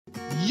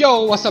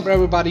Yo, what's up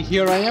everybody,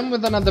 here I am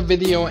with another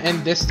video,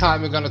 and this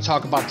time we're gonna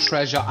talk about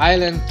Treasure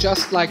Island.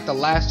 Just like the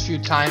last few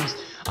times,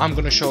 I'm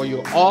gonna show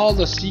you all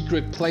the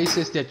secret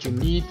places that you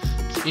need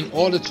in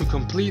order to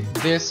complete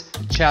this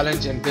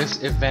challenge and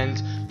this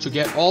event to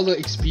get all the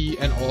XP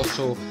and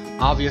also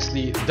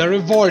obviously the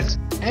rewards.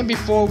 And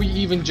before we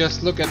even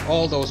just look at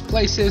all those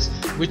places,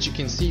 which you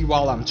can see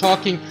while I'm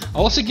talking,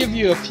 I'll also give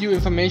you a few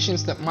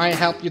informations that might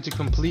help you to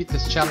complete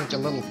this challenge a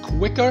little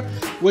quicker,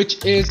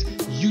 which is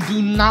you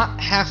do not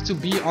have to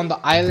be on the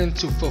island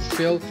to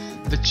fulfill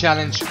the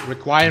challenge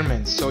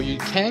requirements. So you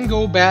can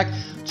go back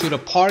to the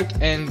park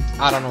and,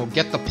 I don't know,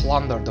 get the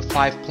plunder, the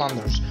 5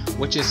 plunders,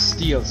 which is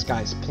steals,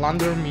 guys.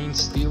 Plunder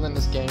means steal in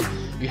this game.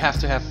 You have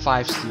to have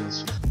 5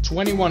 steals,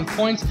 21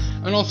 points,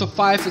 and also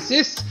 5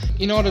 assists.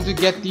 In order to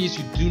get these,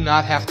 you do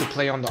not have to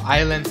play on the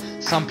island.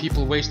 Some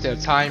people waste their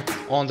time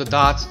on the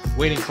dots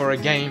waiting for a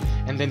game,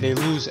 and then they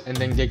lose, and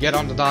then they get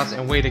on the dots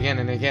and wait again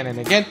and again and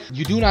again.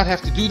 You do not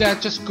have to do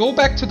that. Just go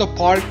back to the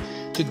park,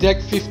 to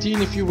deck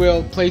 15 if you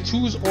will, play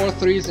 2s or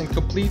 3s and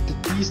complete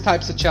these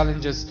types of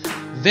challenges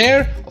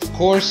there. Of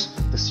course,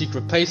 the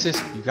secret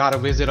places you gotta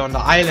visit on the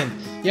island.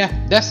 Yeah,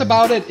 that's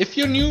about it. If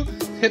you're new,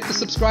 hit the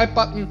subscribe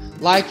button,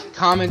 like,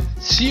 comment.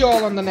 See you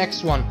all on the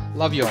next one.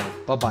 Love you all.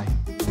 Bye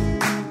bye.